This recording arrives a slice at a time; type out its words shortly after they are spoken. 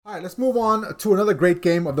All right, let's move on to another great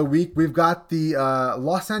game of the week. We've got the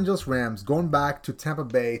Los Angeles Rams going back to Tampa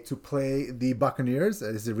Bay to play the Buccaneers.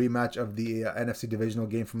 This is a rematch of the NFC divisional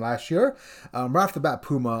game from last year. Right off the bat,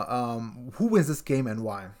 Puma, who wins this game and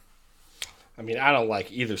why? I mean, I don't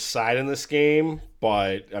like either side in this game,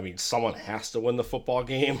 but I mean, someone has to win the football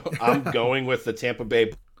game. I'm going with the Tampa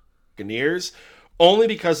Bay Buccaneers only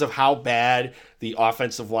because of how bad the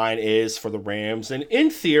offensive line is for the Rams. And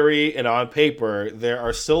in theory and on paper, there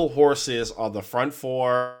are still horses on the front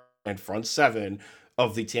four and front seven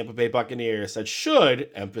of the Tampa Bay Buccaneers that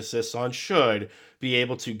should, emphasis on should, be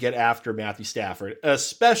able to get after Matthew Stafford,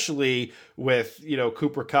 especially with,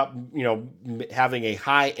 Cooper Kupp, having a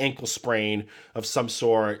high ankle sprain of some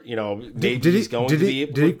sort. Maybe he's going to be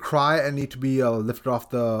able. Did he cry and need to be lifted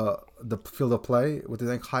off the field of play with his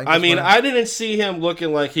high ankle I mean, sprain? I didn't see him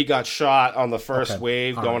looking like he got shot on the first Okay,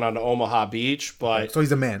 wave all going right. on to Omaha Beach, Okay. but So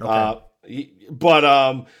he's a man. Okay.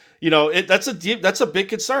 uh, that's a big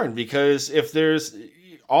concern because if there's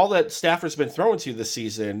all that Stafford's been throwing to this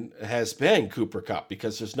season has been Cooper Kupp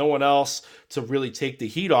because there's no one else to really take the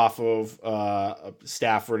heat off of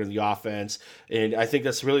Stafford in the offense, and I think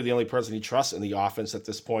that's really the only person he trusts in the offense at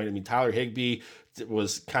this point. I mean, Tyler Higbee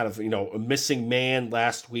was kind of a missing man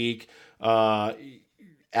last week.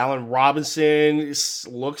 Allen Robinson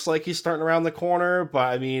looks like he's starting around the corner,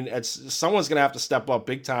 but I mean, someone's going to have to step up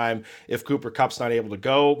big time if Cooper Kupp's not able to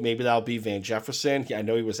go. Maybe that'll be Van Jefferson. I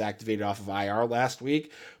know he was activated off of IR last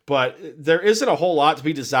week, but there isn't a whole lot to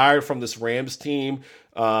be desired from this Rams team.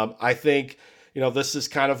 I think, this is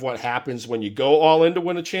kind of what happens when you go all in to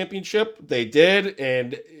win a championship. They did,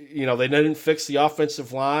 and they didn't fix the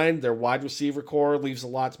offensive line. Their wide receiver core leaves a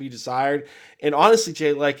lot to be desired. And honestly,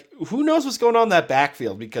 Jay, who knows what's going on in that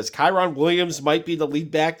backfield? Because Kyron Williams might be the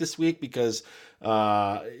lead back this week because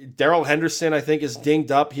Darrell Henderson, I think, is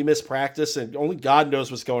dinged up. He missed practice, and only God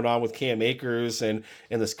knows what's going on with Cam Akers and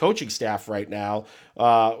this coaching staff right now.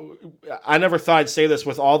 I never thought I'd say this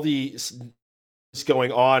with all the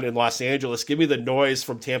going on in Los Angeles. Give me the noise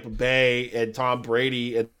from Tampa Bay and Tom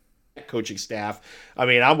Brady and coaching staff. I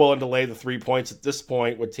mean, I'm willing to lay the 3 points at this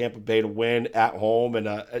point with Tampa Bay to win at home. And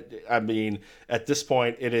I mean, at this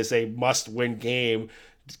point, it is a must-win game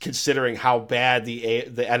considering how bad the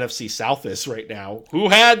NFC South is right now. Who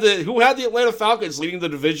had the Atlanta Falcons leading the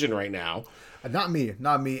division right now? Not me,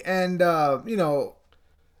 not me. And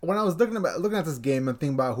when I was looking at this game and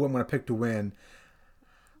thinking about who I'm going to pick to win,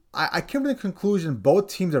 I came to the conclusion both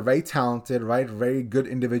teams are very talented, right? Very good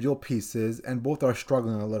individual pieces, and both are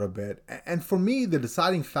struggling a little bit. And for me, the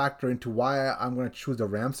deciding factor into why I'm going to choose the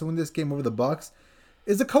Rams to win this game over the Bucks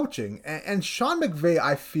is the coaching. And Sean McVay,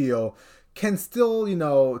 I feel, can still,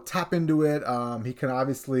 tap into it. He can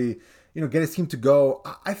obviously, get his team to go.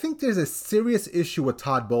 I think there's a serious issue with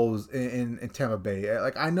Todd Bowles in Tampa Bay.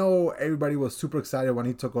 Like, I know everybody was super excited when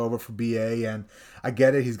he took over for BA, and I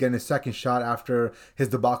get it. He's getting his second shot after his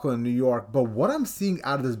debacle in New York. But what I'm seeing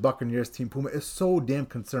out of this Buccaneers team, Puma, is so damn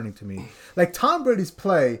concerning to me. Like, Tom Brady's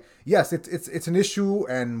play, yes, it's an issue,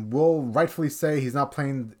 and we'll rightfully say he's not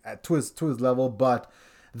playing to his level, but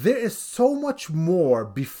there is so much more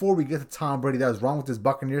before we get to Tom Brady that is wrong with this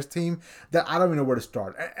Buccaneers team that I don't even know where to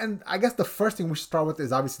start. And I guess the first thing we should start with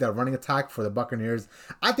is obviously that running attack for the Buccaneers.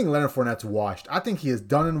 I think Leonard Fournette's washed. I think he is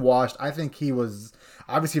done and washed. I think he was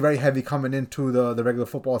obviously very heavy coming into the regular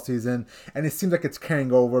football season, and it seems like it's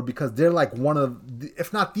carrying over because they're like one of,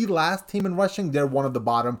 if not the last team in rushing, they're one of the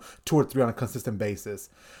bottom 2 or 3 on a consistent basis.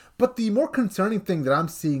 But the more concerning thing that I'm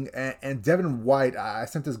seeing, and Devin White, I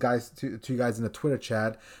sent this guys to you guys in the Twitter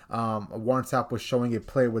chat. Warren Sapp was showing a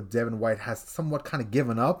play where Devin White has somewhat kind of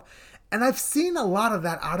given up. And I've seen a lot of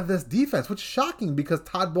that out of this defense, which is shocking because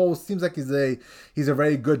Todd Bowles seems like he's a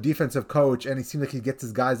very good defensive coach, and he seems like he gets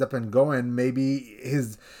his guys up and going. Maybe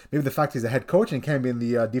the fact he's a head coach and can't be in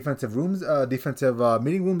the defensive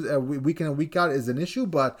meeting rooms week in and week out is an issue.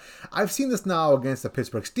 But I've seen this now against the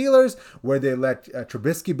Pittsburgh Steelers, where they let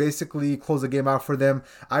Trubisky basically close the game out for them.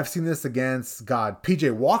 I've seen this against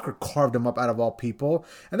PJ Walker carved him up out of all people,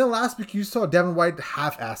 and then last week you saw Devin White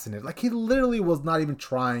half-assing it, like he literally was not even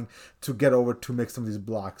trying to get over to make some of these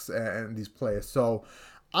blocks and these plays. So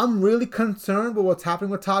I'm really concerned with what's happening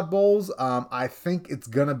with Todd Bowles. I think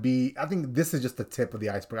this is just the tip of the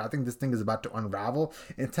iceberg. I think this thing is about to unravel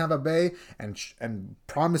in Tampa Bay, and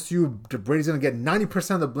promise you Brady's going to get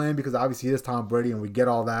 90% of the blame because obviously he is Tom Brady and we get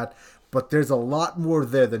all that. But there's a lot more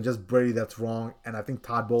there than just Brady that's wrong, and I think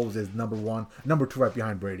Todd Bowles is number 2 right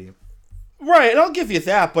behind Brady. Right, and I'll give you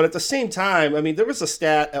that, but at the same time, I mean, there was a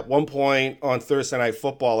stat at one point on Thursday Night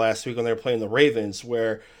Football last week when they were playing the Ravens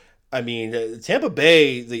where I mean, Tampa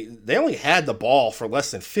Bay, they only had the ball for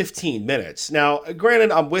less than 15 minutes. Now,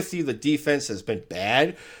 granted, I'm with you, the defense has been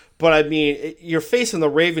bad, but I mean, you're facing the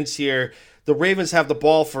Ravens here. The Ravens have the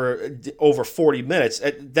ball for over 40 minutes.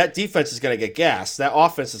 That defense is going to get gassed. That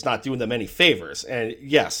offense is not doing them any favors. And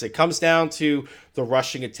yes, it comes down to the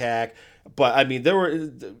rushing attack. But I mean, there were,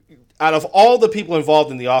 out of all the people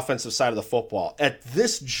involved in the offensive side of the football at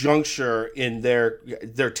this juncture in their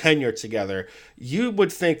tenure together, you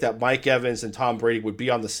would think that Mike Evans and Tom Brady would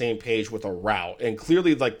be on the same page with a route. And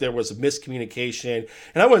clearly, like, there was a miscommunication.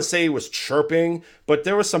 And I wouldn't say it was chirping, but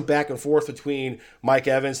there was some back and forth between Mike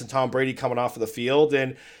Evans and Tom Brady coming off of the field.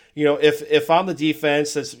 And you know, if I'm the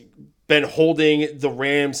defense that's been holding the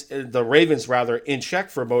Ravens rather, in check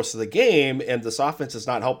for most of the game, and this offense is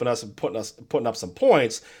not helping us and putting up some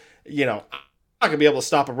points, you know, I'm not gonna be able to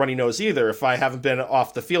stop a runny nose either if I haven't been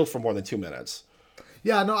off the field for more than 2 minutes.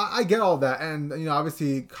 Yeah, no, I get all that, and you know,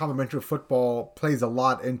 obviously, complementary football plays a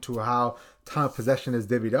lot into how time of possession is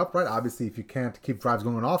divvied up, right? Obviously, if you can't keep drives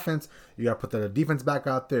going on offense, you got to put the defense back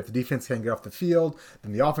out there. If the defense can't get off the field,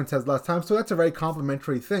 then the offense has less time. So that's a very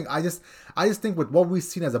complimentary thing. I just think with what we've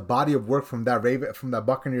seen as a body of work from that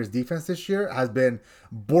Buccaneers defense this year has been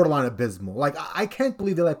borderline abysmal. Like, I can't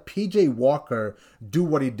believe they let PJ Walker do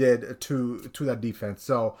what he did to that defense.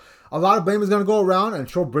 So a lot of blame is going to go around, and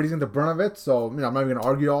sure, Brady's going to burn of it. So, you know, I'm not even going to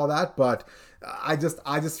argue all that, but I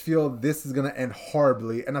just feel this is gonna end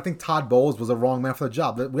horribly, and I think Todd Bowles was a wrong man for the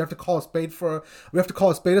job. We have to call a spade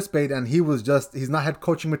a spade, and he's not head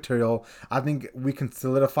coaching material. I think we can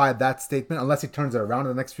solidify that statement unless he turns it around in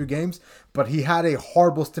the next few games. But he had a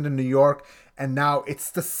horrible stint in New York, and now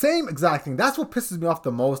it's the same exact thing. That's what pisses me off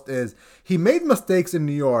the most is he made mistakes in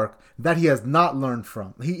New York that he has not learned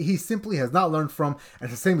from. He simply has not learned from,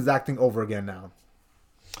 and it's the same exact thing over again now.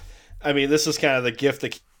 I mean, this is kind of the gift that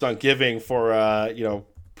keeps on giving for, you know,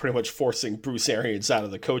 pretty much forcing Bruce Arians out of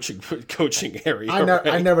the coaching area.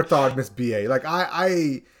 I never thought I'd miss BA. Like,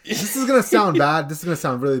 this is going to sound bad. This is going to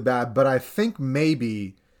sound really bad, but I think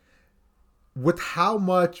maybe with how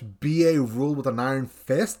much BA ruled with an iron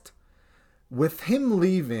fist, with him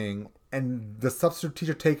leaving and the substitute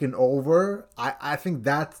teacher taking over, I think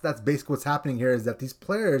that's basically what's happening here, is that these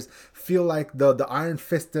players feel like the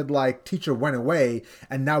iron-fisted like teacher went away,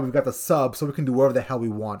 and now we've got the sub, so we can do whatever the hell we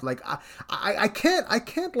want. Like, I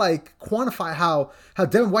can't like quantify how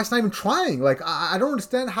Devin White's not even trying. Like, I don't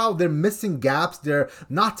understand how they're missing gaps, they're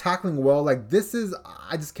not tackling well. Like, this is,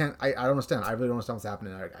 I just can't, I don't understand. I really don't understand what's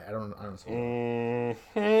happening. I don't understand.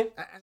 Mm-hmm.